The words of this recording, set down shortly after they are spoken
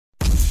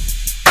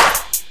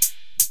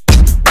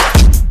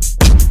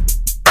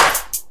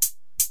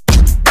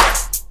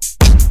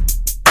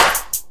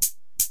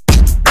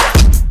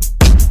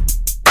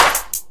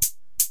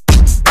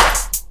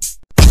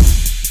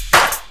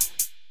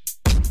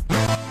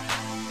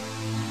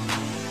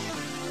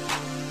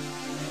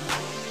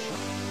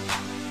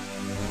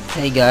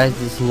Hey guys,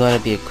 this is going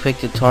to be a quick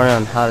tutorial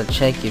on how to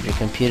check if your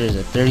computer is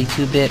a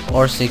 32-bit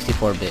or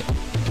 64-bit.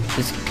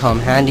 This can come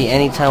handy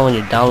anytime when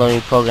you're downloading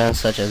programs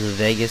such as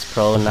Vegas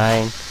Pro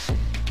 9,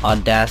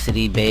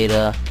 Audacity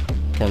Beta,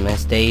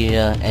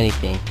 Camtasia,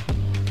 anything.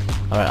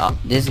 Alright,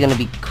 this is going to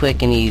be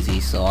quick and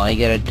easy, so all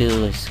you gotta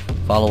do is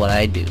follow what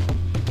I do.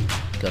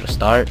 Go to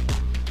Start,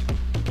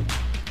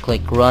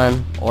 click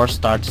Run or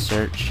Start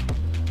Search,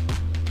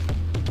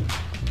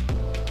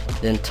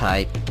 then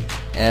type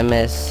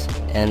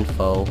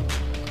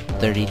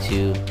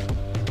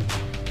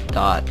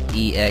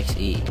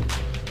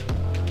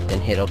msinfo32.exe, then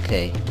hit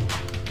OK.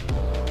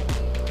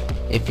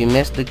 If you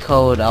missed the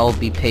code, I will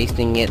be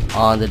pasting it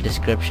on the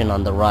description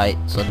on the right,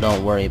 so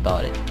don't worry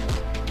about it.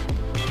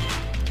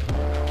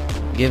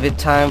 Give it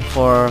time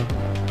for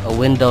a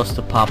Windows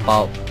to pop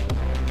out,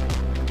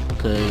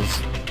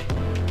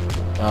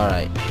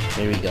 alright,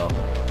 here we go.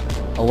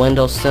 A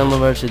window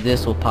similar to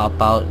this will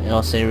pop out and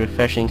it'll say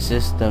refreshing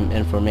system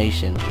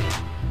information.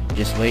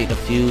 Just wait a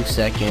few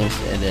seconds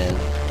and then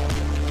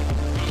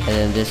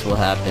this will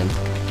happen.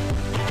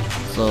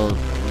 So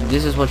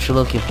this is what you're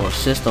looking for: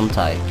 system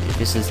type.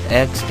 If it says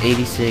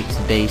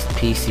x86 based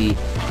PC,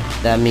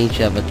 that means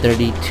you have a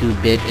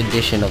 32-bit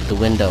edition of the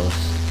Windows.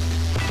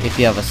 If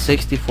you have a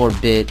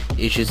 64-bit,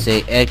 it should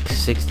say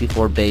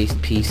x64 based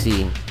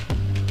PC.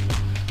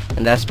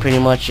 And that's pretty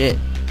much it.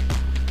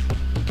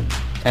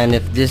 And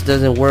if this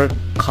doesn't work,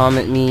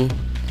 comment me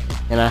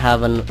and I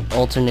have an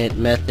alternate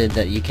method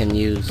that you can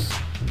use.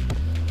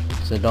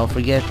 So don't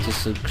forget to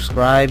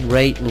subscribe,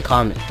 rate, and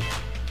comment.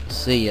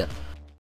 See ya.